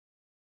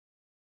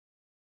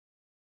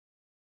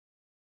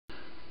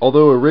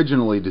Although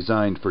originally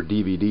designed for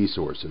DVD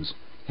sources,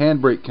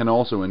 Handbrake can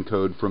also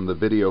encode from the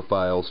video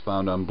files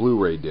found on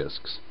Blu-ray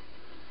discs.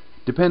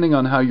 Depending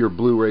on how your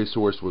Blu-ray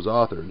source was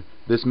authored,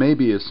 this may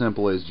be as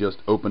simple as just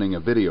opening a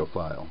video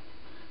file.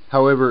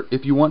 However,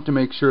 if you want to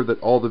make sure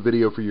that all the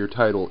video for your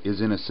title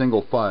is in a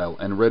single file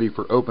and ready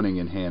for opening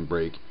in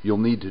Handbrake, you'll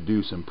need to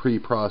do some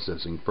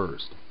pre-processing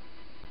first.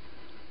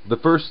 The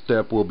first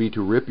step will be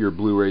to rip your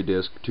Blu-ray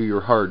disc to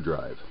your hard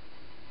drive.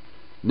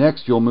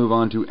 Next, you'll move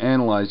on to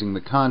analyzing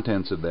the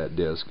contents of that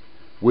disc,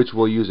 which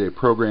we'll use a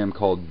program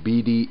called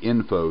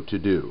BD-Info to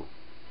do.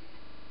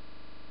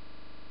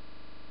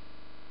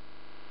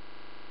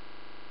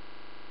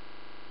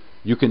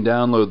 You can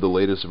download the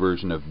latest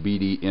version of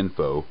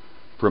BD-Info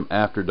from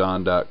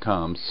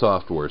AfterDawn.com's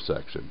software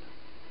section.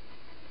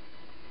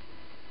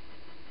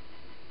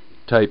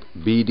 Type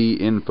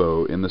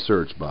BD-Info in the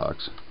search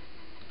box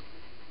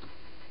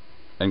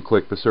and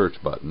click the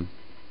search button.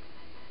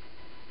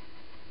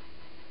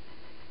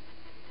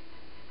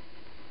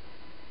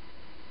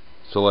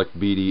 Select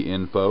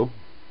BD-Info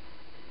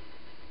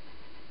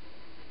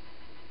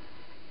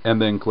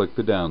and then click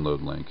the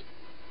download link.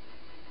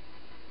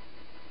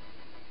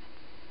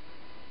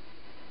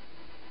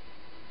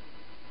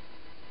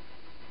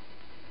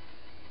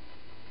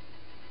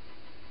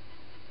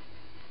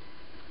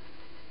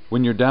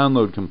 When your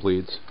download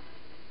completes,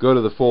 go to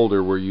the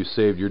folder where you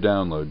saved your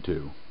download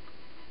to.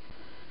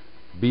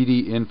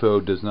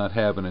 BD-Info does not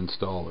have an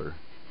installer.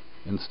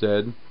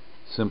 Instead,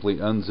 simply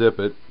unzip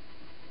it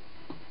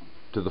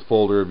to the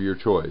folder of your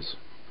choice.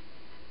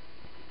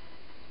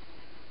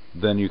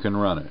 Then you can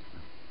run it.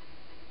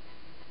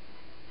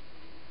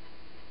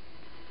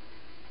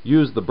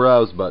 Use the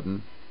Browse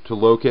button to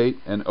locate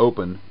and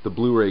open the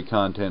Blu-ray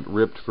content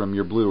ripped from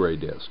your Blu-ray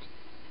disc.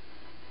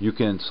 You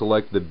can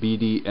select the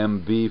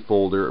BDMV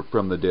folder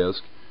from the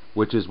disc,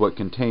 which is what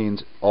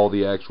contains all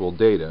the actual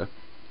data,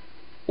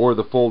 or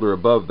the folder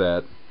above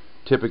that,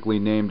 typically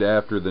named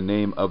after the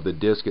name of the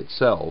disc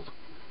itself.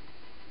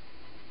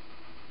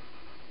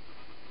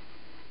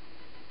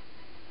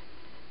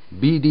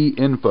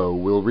 BD-Info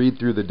will read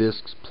through the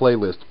disc's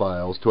playlist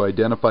files to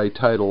identify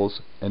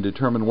titles and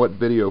determine what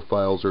video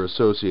files are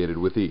associated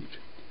with each.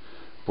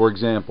 For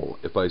example,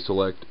 if I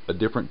select a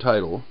different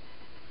title,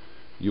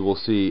 you will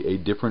see a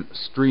different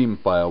stream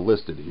file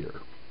listed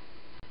here.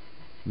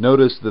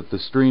 Notice that the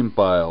stream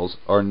files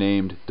are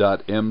named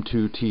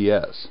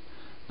 .m2ts.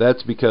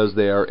 That's because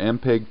they are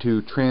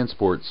MPEG-2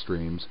 transport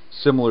streams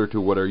similar to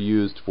what are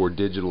used for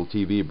digital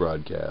TV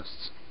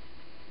broadcasts.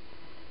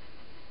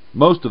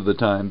 Most of the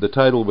time, the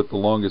title with the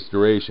longest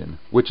duration,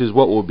 which is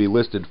what will be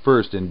listed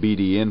first in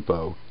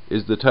BD-Info,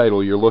 is the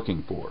title you're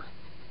looking for.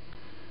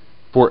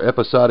 For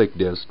episodic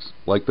discs,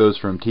 like those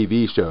from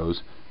TV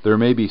shows, there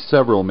may be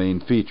several main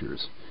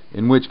features,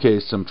 in which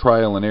case some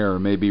trial and error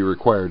may be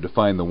required to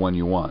find the one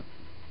you want.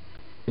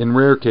 In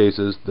rare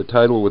cases, the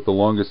title with the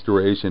longest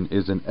duration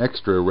is an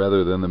extra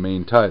rather than the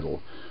main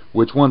title,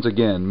 which once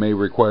again may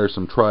require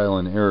some trial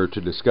and error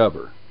to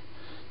discover.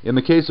 In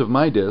the case of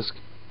my disc,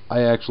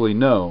 I actually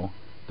know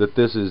that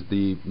this is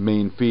the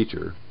main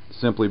feature,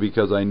 simply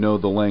because I know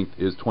the length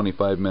is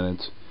 25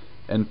 minutes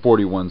and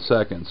 41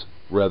 seconds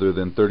rather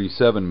than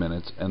 37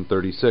 minutes and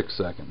 36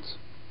 seconds.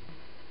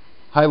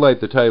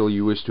 Highlight the title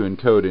you wish to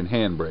encode in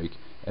Handbrake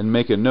and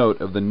make a note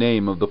of the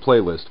name of the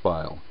playlist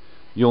file.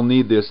 You'll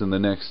need this in the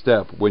next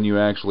step when you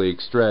actually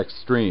extract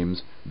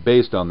streams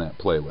based on that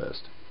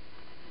playlist.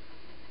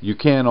 You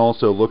can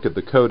also look at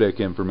the codec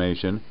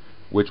information,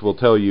 which will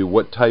tell you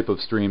what type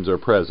of streams are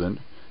present,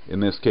 in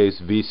this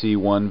case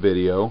VC1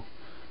 video,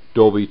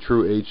 Dolby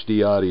True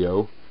HD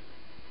audio,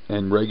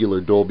 and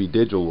regular Dolby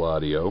Digital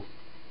audio.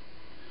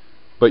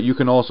 But you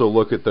can also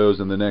look at those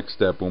in the next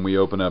step when we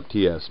open up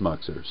TS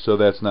Muxer, so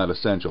that's not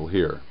essential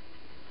here.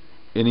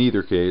 In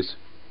either case,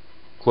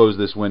 close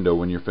this window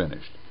when you're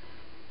finished.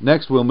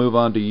 Next, we'll move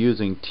on to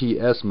using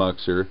TS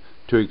Muxer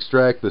to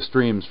extract the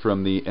streams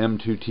from the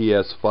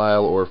M2TS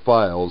file or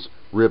files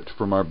ripped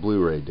from our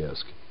Blu-ray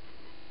disc.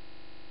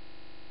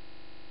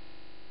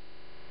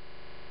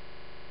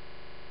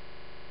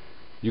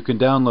 You can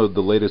download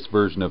the latest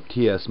version of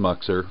TS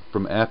Muxer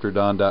from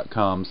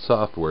AfterDawn.com's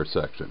software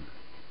section.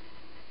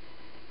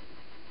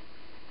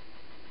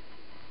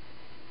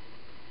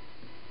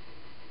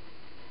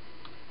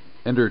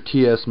 Enter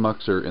TS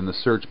Muxer in the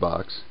search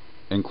box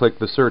and click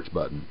the search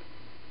button.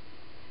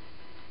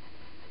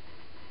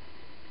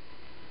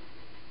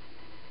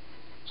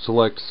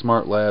 Select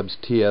Smart Labs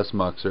TS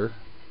Muxer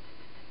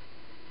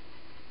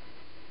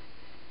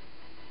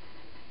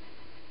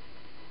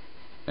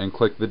and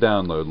click the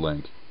download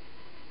link.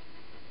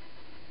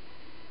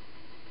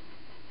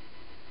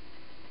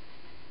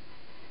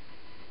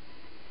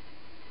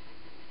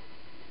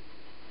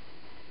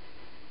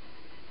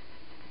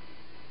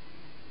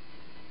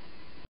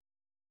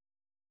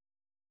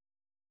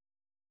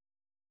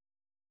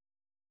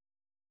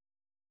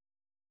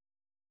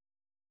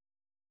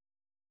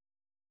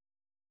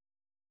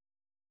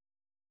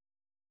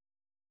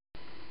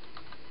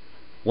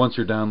 Once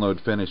your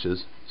download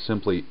finishes,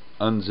 simply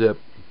unzip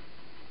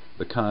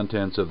the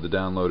contents of the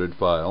downloaded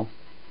file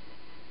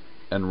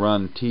and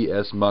run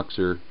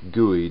tsmuxer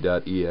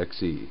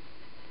GUI.exe.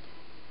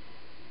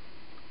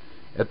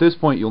 At this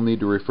point you'll need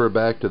to refer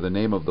back to the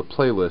name of the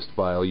playlist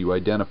file you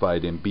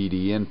identified in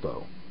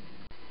BDinfo.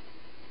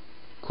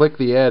 Click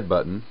the Add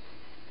button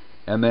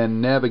and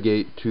then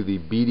navigate to the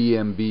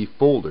BDMB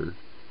folder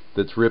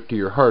that's ripped to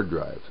your hard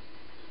drive.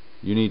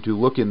 You need to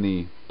look in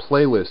the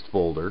playlist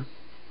folder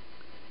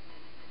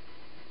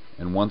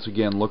and once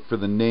again look for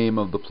the name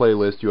of the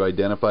playlist you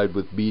identified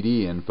with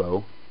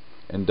BDinfo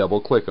and double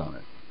click on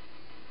it.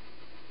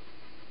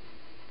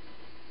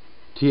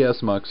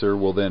 tsmuxer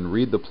will then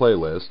read the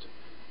playlist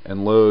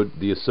and load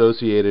the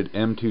associated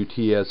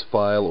M2TS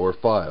file or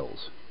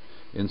files.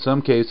 In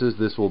some cases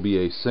this will be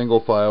a single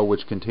file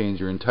which contains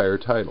your entire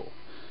title.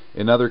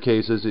 In other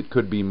cases it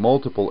could be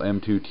multiple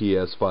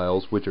M2TS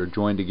files which are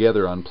joined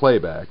together on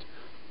playback,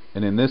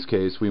 and in this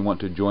case we want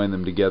to join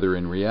them together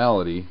in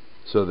reality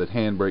so that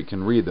Handbrake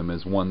can read them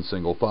as one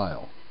single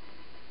file.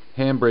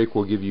 Handbrake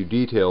will give you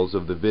details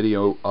of the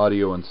video,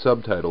 audio, and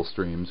subtitle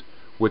streams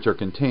which are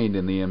contained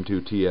in the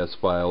M2TS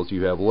files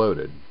you have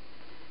loaded.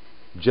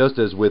 Just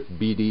as with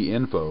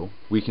BDinfo,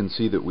 we can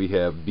see that we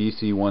have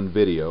VC1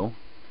 video,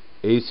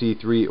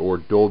 AC3 or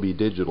Dolby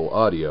Digital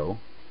audio,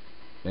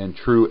 and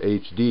True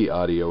HD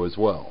audio as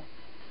well.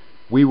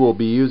 We will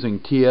be using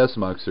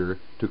tsmuxer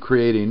to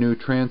create a new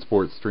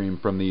transport stream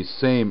from these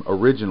same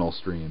original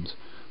streams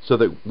so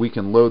that we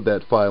can load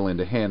that file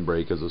into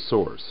Handbrake as a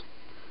source.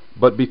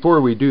 But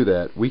before we do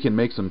that, we can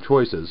make some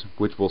choices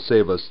which will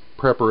save us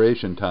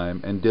preparation time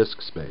and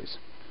disk space.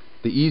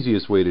 The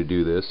easiest way to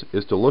do this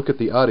is to look at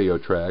the audio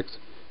tracks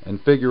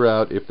and figure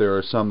out if there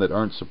are some that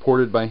aren't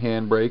supported by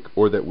Handbrake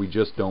or that we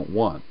just don't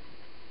want.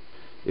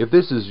 If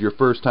this is your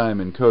first time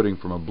encoding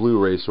from a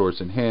Blu-ray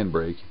source in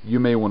Handbrake, you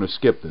may want to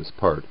skip this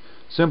part,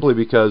 simply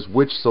because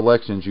which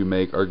selections you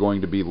make are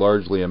going to be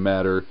largely a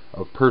matter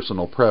of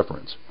personal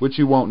preference, which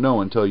you won't know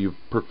until you've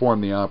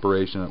performed the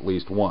operation at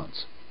least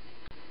once.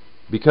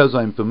 Because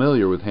I'm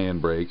familiar with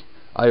Handbrake,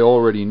 I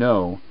already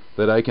know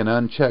that I can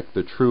uncheck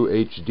the True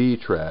HD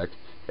track,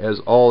 as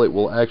all it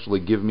will actually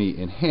give me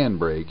in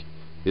Handbrake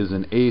is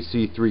an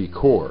AC3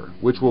 core,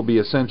 which will be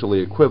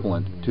essentially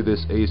equivalent to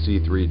this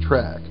AC3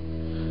 track.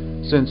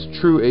 Since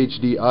True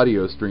HD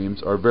audio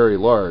streams are very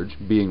large,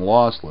 being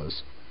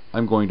lossless,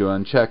 I'm going to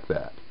uncheck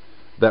that.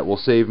 That will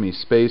save me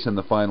space in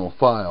the final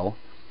file,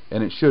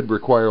 and it should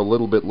require a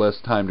little bit less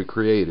time to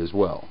create as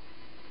well.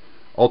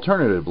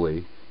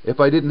 Alternatively, if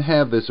I didn't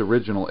have this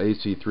original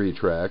AC3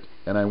 track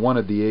and I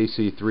wanted the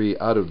AC3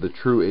 out of the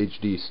True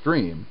HD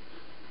stream,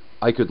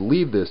 I could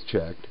leave this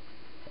checked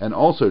and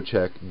also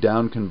check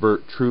Down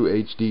Convert True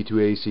HD to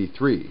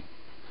AC3.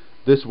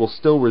 This will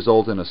still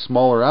result in a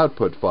smaller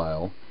output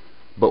file,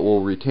 but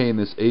will retain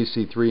this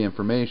AC3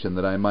 information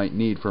that I might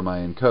need for my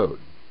encode.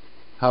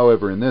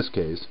 However, in this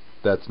case,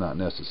 that's not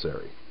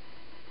necessary.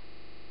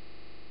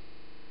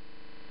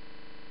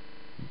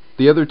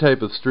 The other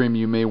type of stream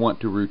you may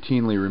want to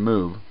routinely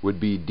remove would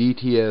be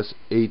DTS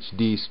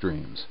HD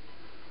streams.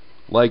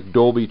 Like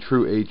Dolby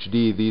True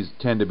HD, these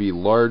tend to be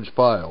large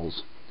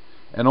files,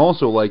 and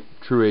also like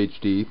True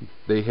HD,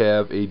 they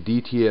have a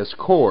DTS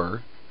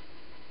core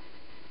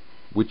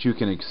which you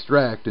can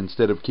extract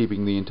instead of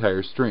keeping the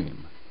entire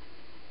stream.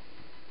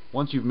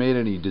 Once you've made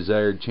any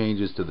desired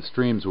changes to the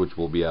streams which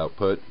will be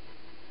output,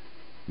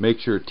 make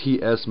sure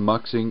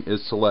tsmuxing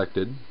is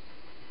selected,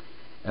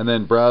 and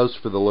then browse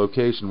for the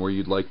location where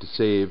you'd like to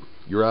save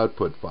your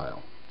output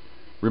file.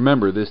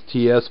 Remember, this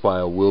TS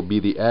file will be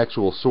the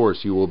actual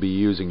source you will be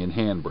using in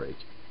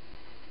Handbrake.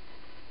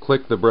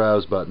 Click the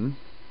Browse button,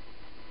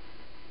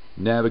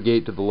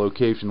 navigate to the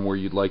location where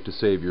you'd like to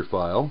save your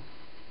file,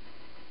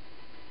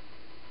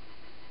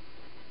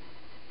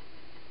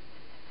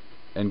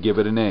 and give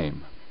it a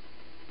name.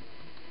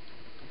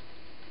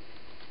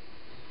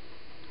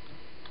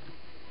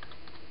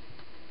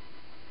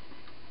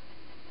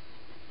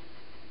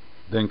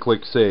 Then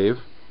click Save,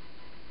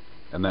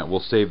 and that will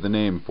save the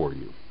name for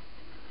you.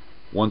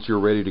 Once you're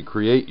ready to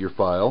create your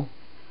file,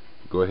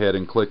 go ahead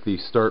and click the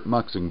Start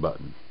Muxing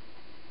button.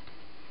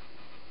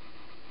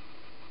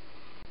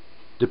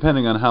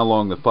 Depending on how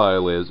long the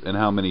file is and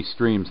how many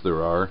streams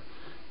there are,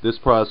 this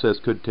process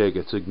could take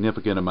a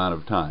significant amount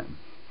of time.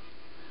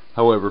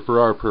 However, for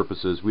our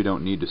purposes, we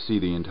don't need to see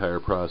the entire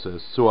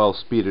process, so I'll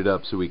speed it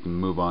up so we can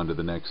move on to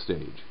the next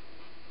stage.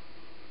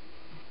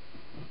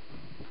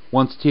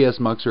 Once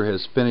tsmuxer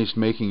has finished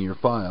making your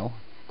file,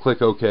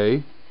 click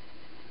OK,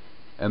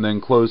 and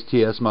then close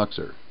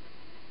tsmuxer.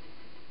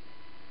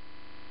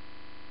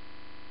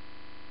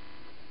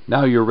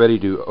 Now you're ready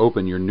to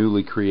open your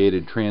newly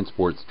created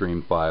transport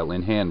stream file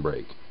in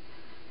Handbrake.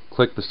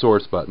 Click the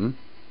Source button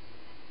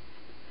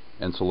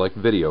and select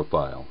Video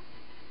File.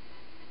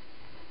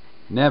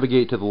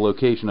 Navigate to the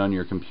location on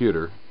your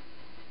computer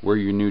where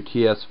your new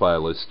TS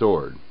file is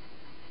stored.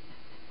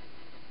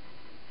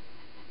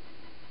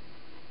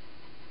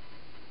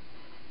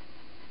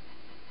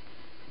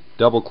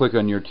 Double-click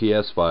on your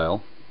TS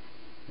file,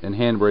 and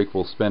Handbrake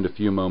will spend a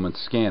few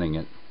moments scanning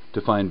it to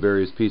find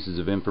various pieces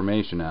of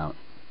information out.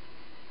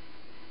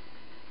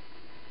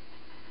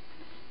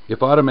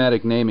 If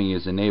automatic naming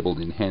is enabled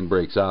in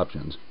Handbrake's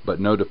options,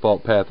 but no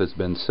default path has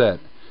been set,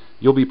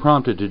 you'll be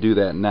prompted to do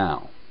that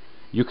now.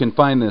 You can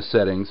find this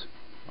settings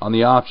on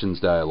the Options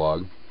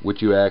dialog, which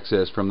you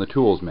access from the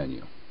Tools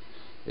menu.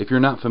 If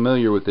you're not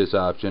familiar with this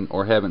option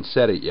or haven't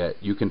set it yet,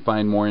 you can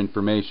find more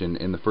information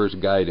in the first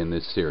guide in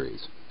this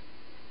series.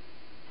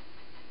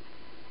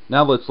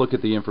 Now let's look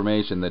at the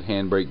information that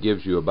Handbrake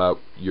gives you about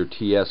your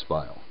TS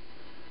file.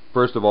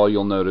 First of all,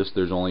 you'll notice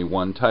there's only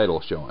one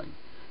title showing.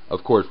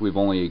 Of course, we've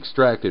only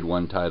extracted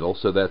one title,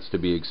 so that's to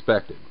be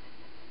expected.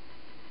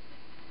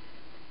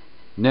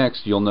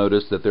 Next, you'll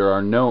notice that there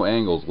are no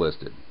angles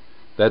listed.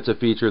 That's a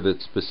feature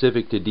that's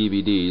specific to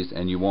DVDs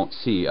and you won't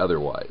see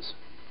otherwise.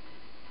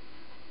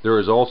 There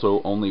is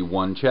also only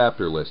one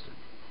chapter listed.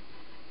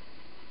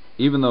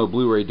 Even though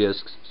Blu-ray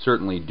discs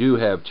certainly do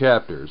have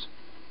chapters,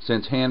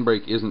 since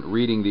Handbrake isn't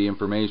reading the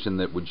information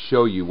that would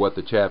show you what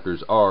the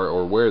chapters are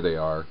or where they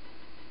are,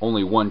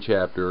 only one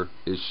chapter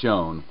is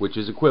shown, which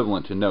is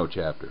equivalent to no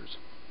chapters.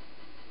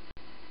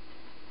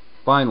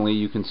 Finally,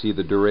 you can see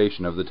the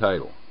duration of the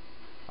title.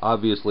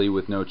 Obviously,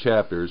 with no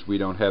chapters, we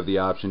don't have the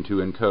option to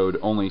encode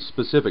only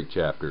specific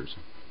chapters.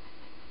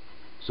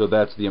 So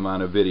that's the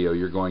amount of video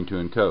you're going to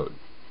encode.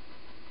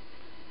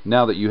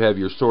 Now that you have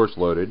your source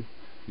loaded,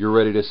 you're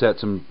ready to set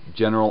some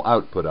general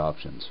output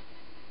options.